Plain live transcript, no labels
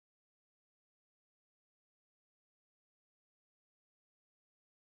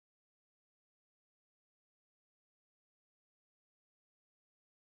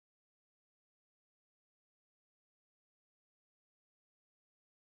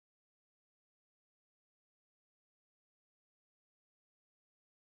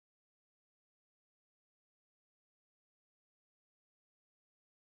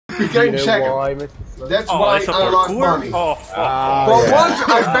became second. That's why I lost money. Oh, For once,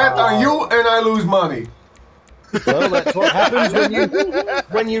 I bet on you and I lose money. Well, that's what happens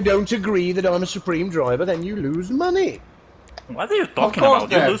when you don't agree that I'm a supreme driver. Then you lose money. What are you talking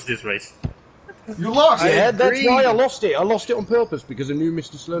about? You lose this race. You lost. Yeah, that's why I lost it. I lost it on purpose because I knew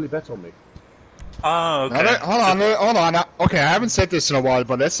Mr. Slowly bet on me. Oh, okay. Hold on. Okay, I haven't said this in a while,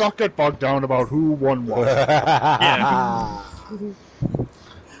 but let's not get bogged down about who won what. Yeah.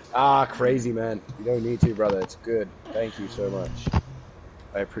 Crazy man. You don't need to, brother. It's good. Thank you so much.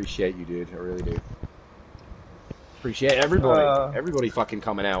 I appreciate you, dude. I really do. Appreciate everybody. Everybody fucking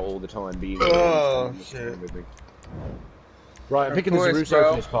coming out all the time, being shit. With me. Right, I'm picking the Russo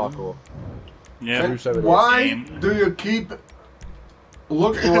for this parkour. Yeah. Why do you keep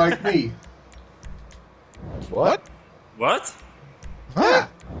looking like me? What? What? Huh?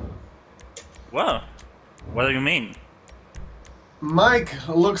 Well, what do you mean? Mike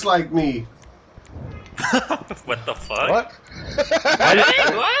looks like me. What the fuck? What?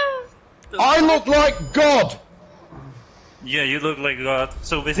 What? I look like God! Yeah, you look like God.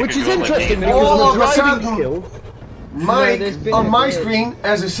 So basically, Which is you're interesting like because all of the of a driving sudden, skills. Mike on my screen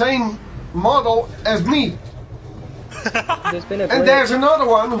has the same model as me. And there's another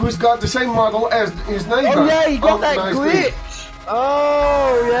one who's got the same model as his neighbor. Oh yeah, he got that glitch!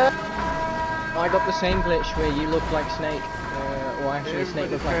 Oh yeah! I got the same glitch where you look like Snake. Or actually Snake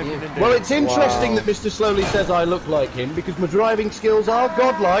looks like you. Well, it's interesting that Mr. Slowly says I look like him because my driving skills are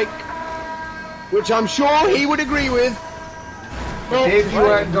godlike. Which I'm sure he would agree with. If you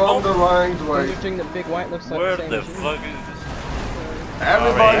had gone the right way. Interesting that Big White looks like Where the same the as you. fuck is this?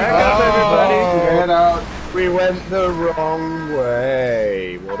 Everybody, get out. We went the wrong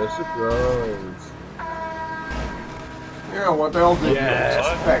way. What a surprise. Yeah, what else did you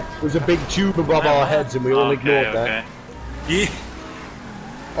expect? There was a big tube above our heads and we all ignored that. Yeah.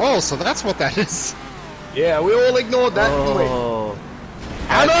 Oh, so that's what that is. Yeah, we all ignored that, didn't we?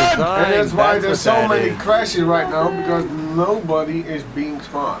 And that's why there's so many crashes right now, because nobody is being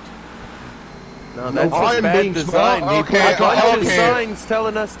smart. No, that's I'm bad being design. smart. Okay, signs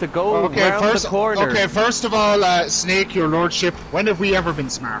telling us to go around the corner. Okay, first of all, Snake, your lordship, when have we ever been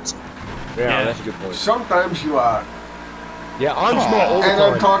smart? Yeah, that's a good point. Sometimes you are. Yeah, I'm smart all the time. And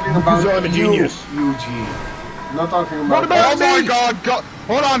I'm talking about I'm a genius. Eugene. Not talking about What about Oh my God,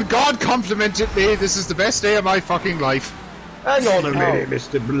 hold on, God complimented me. This is the best day of my fucking life. Hang on a minute,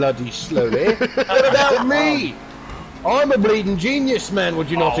 Mr. Bloody Slowly. What about me? I'm a bleeding genius, man. Would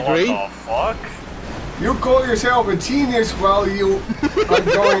you not agree? What the fuck? You call yourself a genius while you are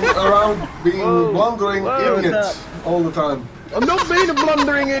going around being blundering idiots all the time. I'm not being a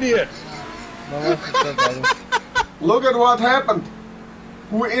blundering idiot. Look at what happened.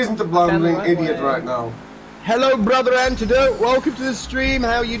 Who isn't a blundering idiot right now? Hello, Brother Antidote. Welcome to the stream.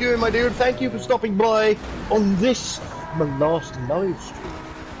 How you doing, my dude? Thank you for stopping by on this, my last live stream.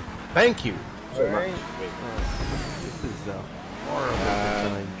 Thank you so much. This is a horrible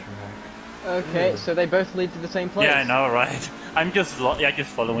design track. Okay, so they both lead to the same place. Yeah, I know, right? I'm just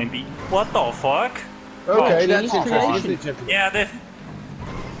following the. What the fuck? Okay, Oh, that's geez, interesting, isn't it? Yeah, they.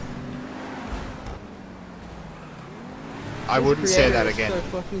 I wouldn't say that again. So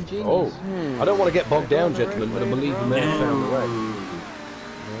fucking genius. Oh, I don't want to get bogged down, gentlemen, but I believe the man found the way. No,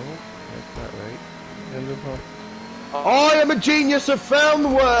 that's not right. I am a genius, have found the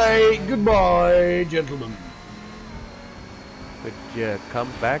way. Goodbye, gentlemen. Would you come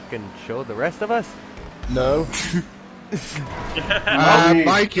back and show the rest of us? No.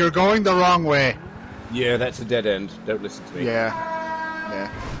 Mike, you're going the wrong way. Yeah, that's a dead end. Don't listen to me. Yeah.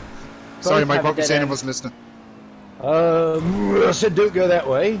 Sorry, Mike, what was saying I wasn't listening. I said don't go that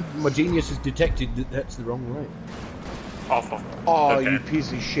way. My genius has detected that that's the wrong way. Oh, you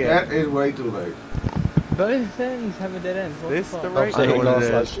piece of shit. That is way too late. Both ends have a dead end. What This the the fuck? right I know way? where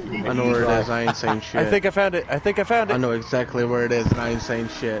it is. I know where it is. I ain't saying shit. I think I found it. I think I found it. I know exactly where it is, and I ain't saying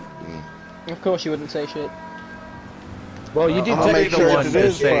shit. Of course you wouldn't say shit. Well, you did I'll say make the sure one it to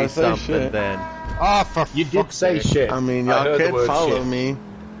is say before I say something shit. then. Oh, for You did fuck's say sake. shit. I mean, I y'all heard the could word follow shit. me,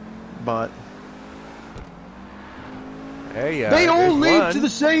 but There you are. They all There's lead one. to the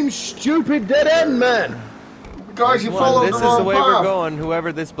same stupid dead end, man. Because you One. followed This the is the wrong way we're path. going.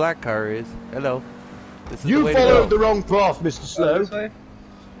 Whoever this black car is. Hello. This is the You way followed to the go. wrong path, Mr. Slow.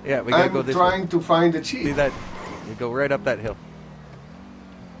 Yeah, we gotta go I'm this trying way. to find the See cheat. that? You go right up that hill.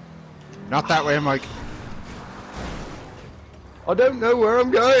 Not that way, Mike. I don't know where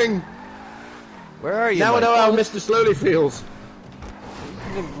I'm going. Where are you? Now I Mike? know how Mr. Slowly feels.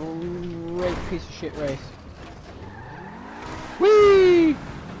 This is a great piece of shit race. Whee!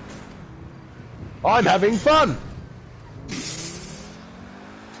 I'm having fun.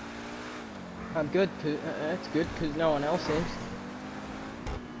 I'm good. It's good because no one else is.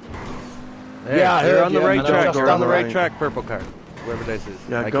 There, Yeah, you're on the right yeah, track. go You're on the right right. track, purple car. Whoever this is.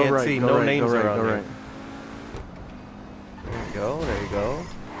 Yeah, I go can't right, see. go No right, names go right, are on go here. right. There you go. There you go.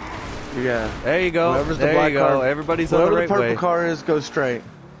 Yeah. There you go. Whoever's the There black you go. car, Everybody's on the whoever right the purple way. car is, go straight.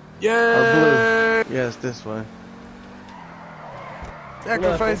 Yeah. Or blue. Yes, this way.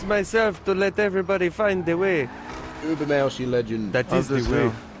 Sacrifice myself to let everybody find the way. Uber Mousey legend. That is the this way.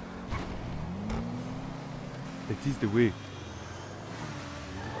 now. That is the way.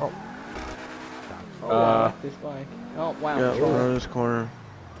 Oh, I like this bike. Oh wow. Yeah, control. we're on this corner.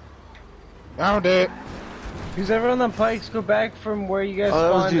 Found it. Because everyone on pikes go back from where you guys Oh,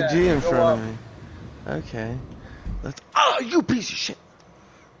 that was spawned at. GG in Go front up. of me. Okay. Let's. Oh, you piece of shit!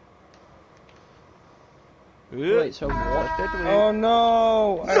 Wait, so what? Oh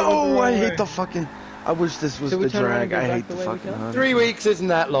no! No, I hate the fucking. I wish this was So we the turn around and drag. go I back hate the the way we fucking come? hunt. 3 weeks isn't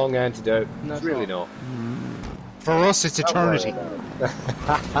that long, Antidote. No, It's it's really not. not. For us, it's eternity.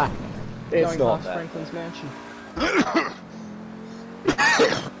 It's Going not past that. Franklin's mansion.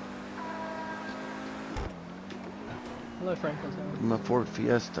 Hello, Franklin's mansion. My Ford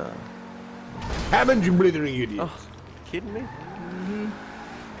Fiesta. Hammond, you blithering idiot. Oh, kidding me?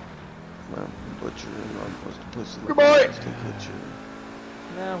 Well, butcher and I'm supposed to push the Goodbye.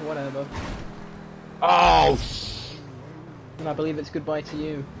 Nah, whatever. Oh, And I believe it's goodbye to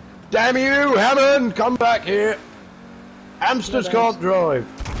you. damn you, Hammond, come back here. Hamsters No, can't drive.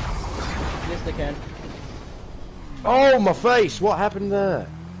 Yes, they can. Oh, my face, what happened there?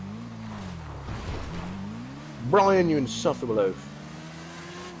 Brian, you insufferable oaf.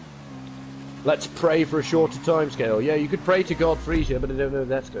 Let's pray for a shorter timescale. Yeah, you could pray to God Friesia, but I don't know if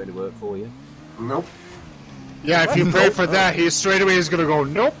that's going to work for you. Nope. Yeah, if you pray for that, he straight away is going to go,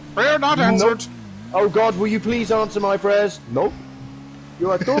 nope, prayer not answered. Oh God, will you please answer my prayers? Nope. You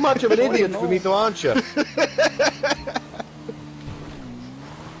are too much of an idiot for me to answer.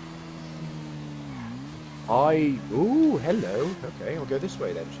 Ooh, hello. Okay, I'll go this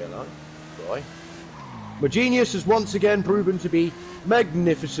way then, shall I? Right. My genius has once again proven to be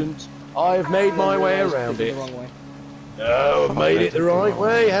magnificent. I have made my way around The it. wrong way. No, I've made it the right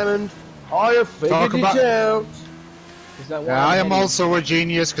way, Hammond. I have figured it out. Is that why Yeah, I am heading- also a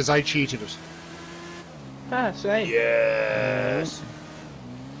genius because I cheated it. Ah, same. Yes.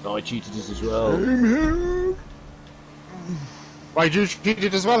 I cheated it as well. Why, you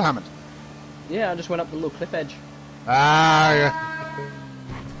cheated as well, Hammond? Yeah, I just went up the little cliff edge. Ah, yeah.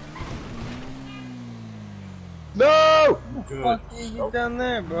 No! What the fuck did you get down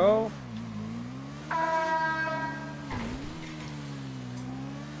there, bro?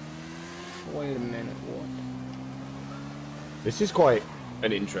 Wait a minute, what? This is quite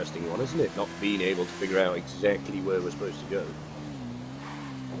an interesting one, isn't it? Not being able to figure out exactly where we're supposed to go.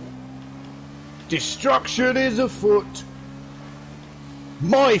 Destruction is afoot.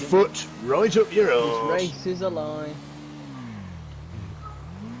 My foot, right up your This arse. race is a lie.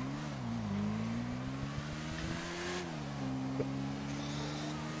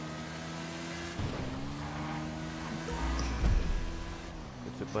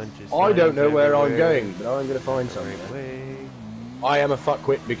 It's a bunch of I don't know signs where I'm everywhere. going, but I'm going to find Right something. way. I am a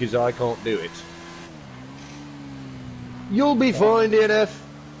fuckwit because I can't do it. You'll be fine, DNF.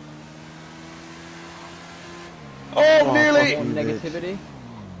 Oh, nearly! More negativity.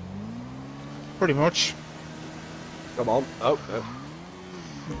 Pretty much. Come on. Oh, no.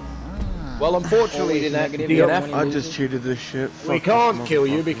 Well, unfortunately, Always negative, DNF, when I he just loses. cheated this shit. we Fuck can't this kill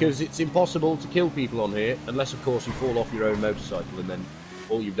you motherfucker. because it's impossible to kill people on here, unless, of course, you fall off your own motorcycle and then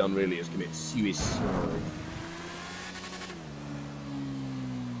all you've done really is commit suicide.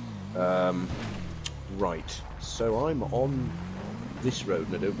 Right. So I'm on this road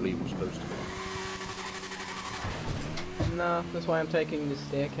and I don't believe I'm supposed to be. Nah, that's why I'm taking this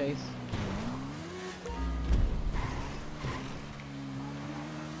staircase.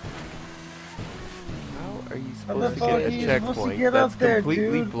 How are you How the supposed to fuck get are a you supposed to checkpoint get that's up there,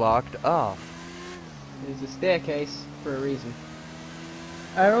 completely dude? blocked off? There's a staircase for a reason.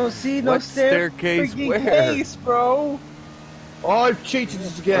 I don't see no What staircase freaking where? case, bro. I've cheated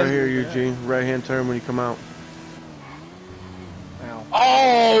it again. Right here, Eugene. Right hand turn when you come out. Ow.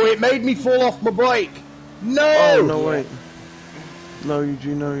 Oh, it made me fall off my bike. No! Oh, no, wait. No,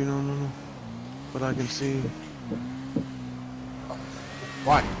 Eugene, no, no. But I can see.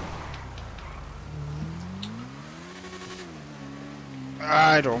 What?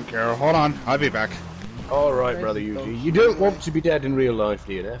 I don't care. Hold on. I'll be back. All right, brother Eugene. You don't want to be dead in real life,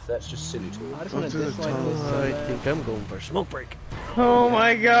 DNF. That's just silly I talk. just want Up to to the dislike top. this. I think I'm going for a smoke break. Oh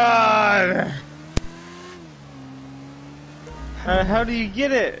my god. How do you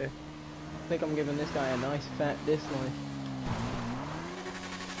get it? think I'm giving this guy a nice fat dislike.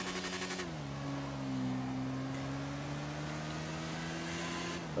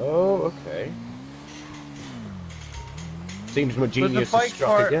 Oh, okay. Seems my But the genius has bike struck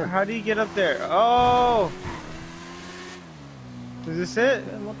part, again. how do you get up there? Oh! Is this it?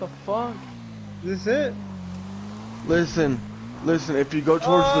 Man, what the fuck? Is this it? Listen, if you go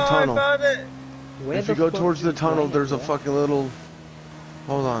towards the tunnel, I found it! Where if the you go fuck towards did the you tunnel, bring it, there's a bro? fucking little.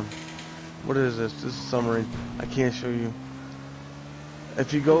 Hold on. What is this? This is submarine. I can't show you.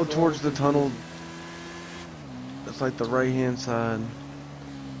 If you go towards the tunnel, it's like the right-hand side,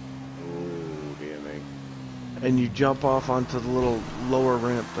 Oh, dear me. and you jump off onto the little lower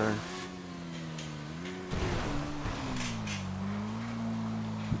ramp there.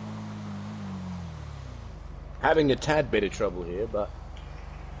 Having a tad bit of trouble here, but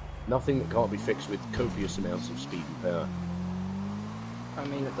nothing that can't be fixed with copious amounts of speed and power. I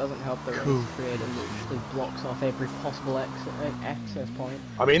mean, it doesn't help the race Cool. creator literally blocks off every possible access point.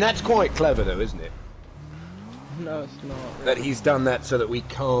 I mean, that's quite clever though, isn't it? No, it's not. That he's done that so that we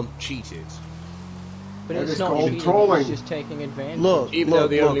can't cheat it. But That it's is not called cheating, trolling. it's just taking advantage. Look, Even look, though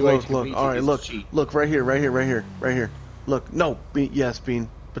the look, only way look, to look. complete All it right, is look, to cheat. look, right here, right here, right here, right here. Look, no, Bean, yes, Bean,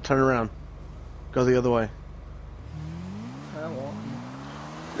 but turn around. Go the other way. I want.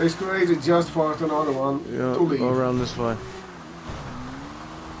 This creator just fought another one Yeah, to leave. go around this way.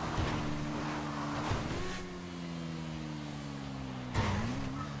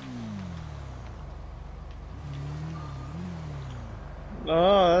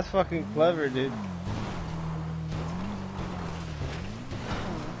 Oh, that's fucking clever, dude.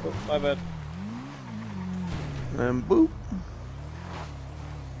 Oh, my bad. And boop.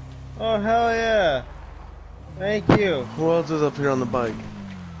 Oh, hell yeah. Thank you. Who else is up here on the bike?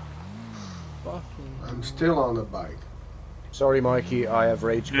 Fucking. I'm still on the bike. Sorry, Mikey, I have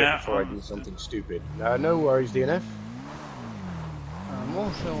rage quit Yeah, before I do something stupid. No worries, DNF. I'm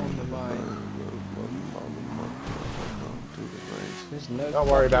also on the bike. There's no Don't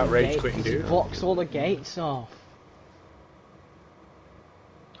worry about fucking rage gate, quitting, 'cause it dude. blocks all the gates off.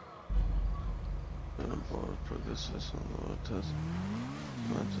 For this is on the test.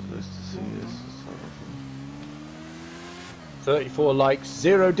 Not to this to see this. 34 likes,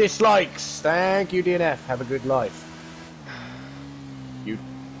 0 dislikes. Thank you, DNF. Have a good life.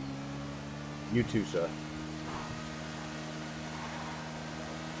 You too, sir.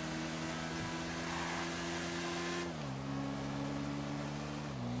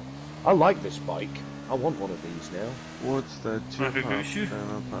 I like this bike. I want one of these now. What's that?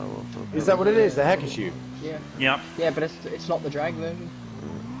 Hyperfyter? Is that what it is? The hacker shoe? Yeah. Yeah. Yeah, but it's not the drag version.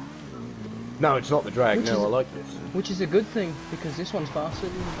 No, it's not the drag. Which No, is- I like this. Which is a good thing, because this one's faster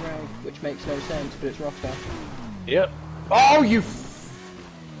than the drag, which makes no sense, but it's Rockstar. Yep. Oh, you.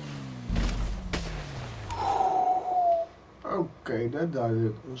 Okay, that does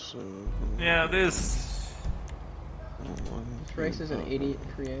it. Yeah, this. This race is an idiot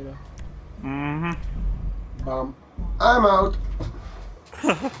creator. I'm out. I'm out.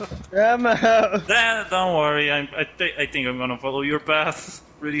 Don't worry, I think I'm gonna follow your path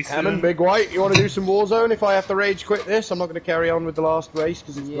really soon. Hammond, Big White, you want to do some Warzone if I have to rage quit this? I'm not going to carry on with the last race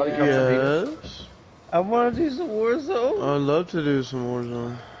because it's bloody controversial. Yes. I want to do some Warzone. I'd love to do some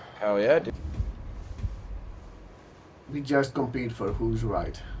Warzone. Hell yeah, dude. We just compete for who's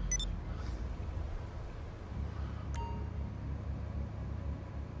right.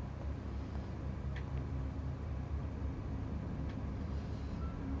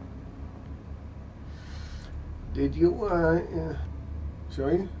 Did you,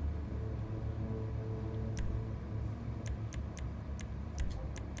 sorry?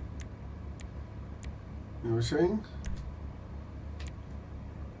 You were saying?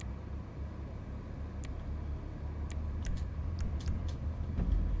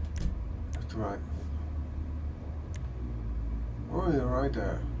 That's right. Oh, you're right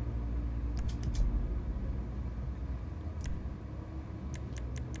there.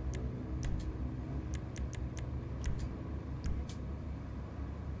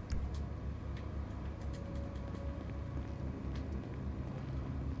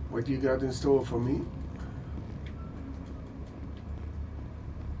 What do you got in store for me?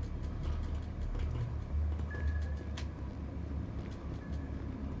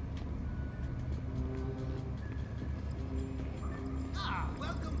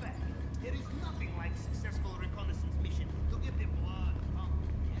 Welcome back. There is nothing like successful reconnaissance mission to get the blood pumping.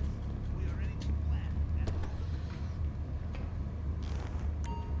 Yes, we are ready to plan.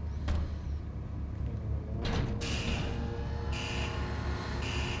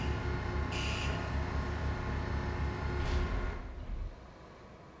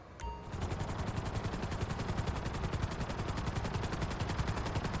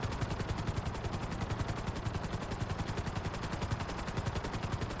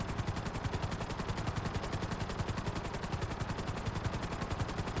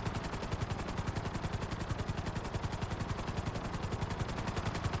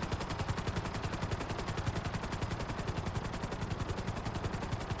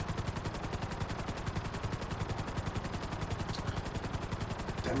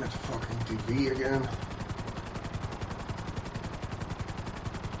 Damn it, fucking TV again.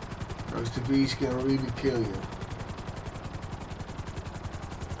 Those TVs can really kill you.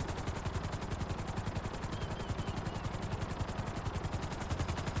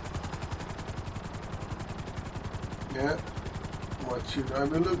 Yeah. What should I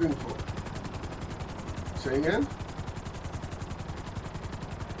be looking for? Say again?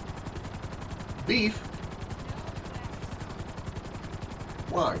 Beef?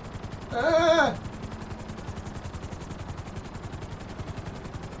 Why? Ah!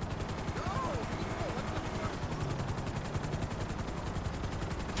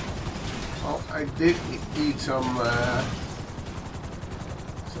 Oh, I did eat some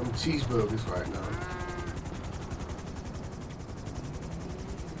cheeseburgers right now.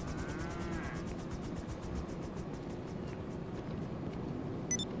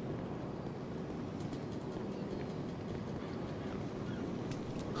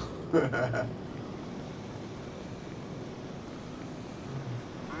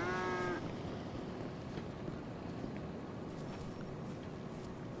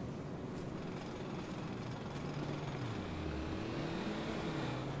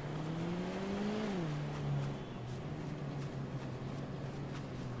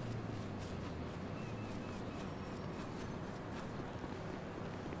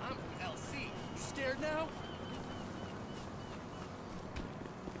 I'm LC. You scared now?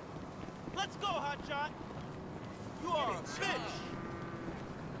 Let's go, hotshot! You are a bitch!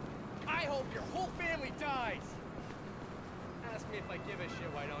 I hope your whole family dies! Ask me if I give a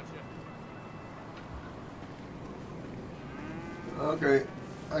shit, why don't you? Okay,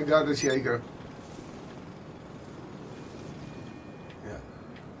 I got the shaker. Yeah.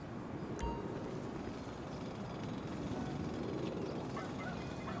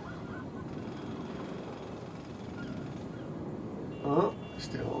 Oh,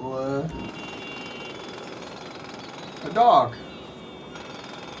 still a dog.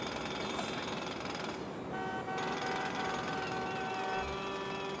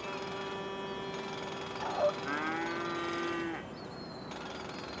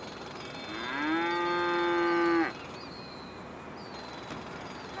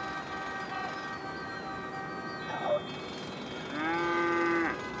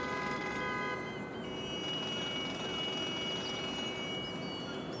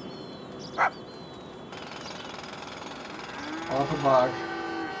 Off a bug.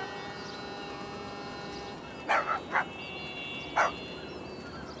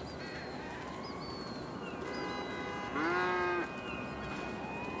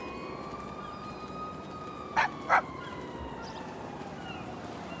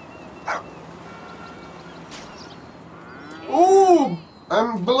 Ooh!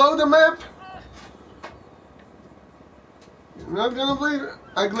 I'm below the map! You're not gonna believe it.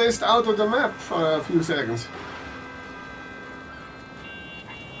 I glitched out of the map for a few seconds.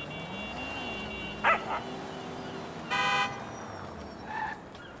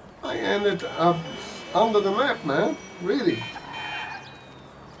 I ended up under the map, man. Really.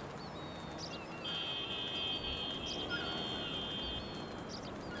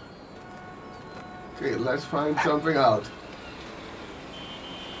 Okay, let's find something out.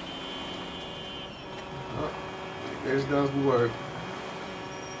 Oh, this doesn't work.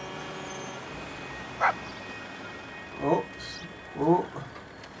 Oh, oh.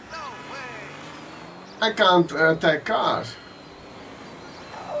 I can't attack cars.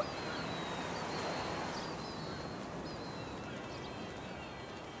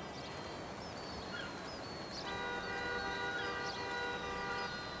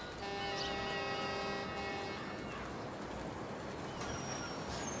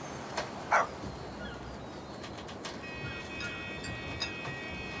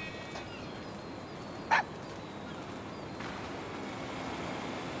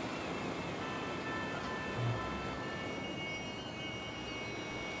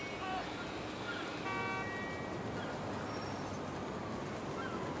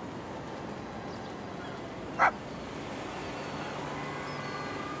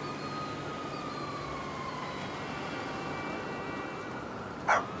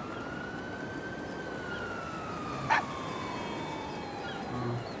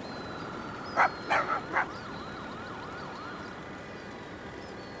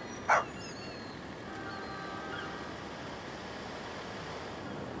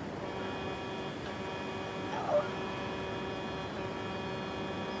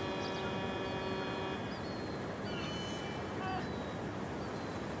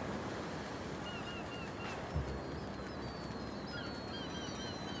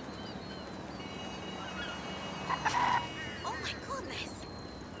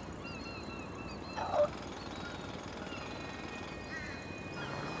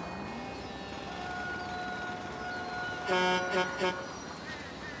 Bye.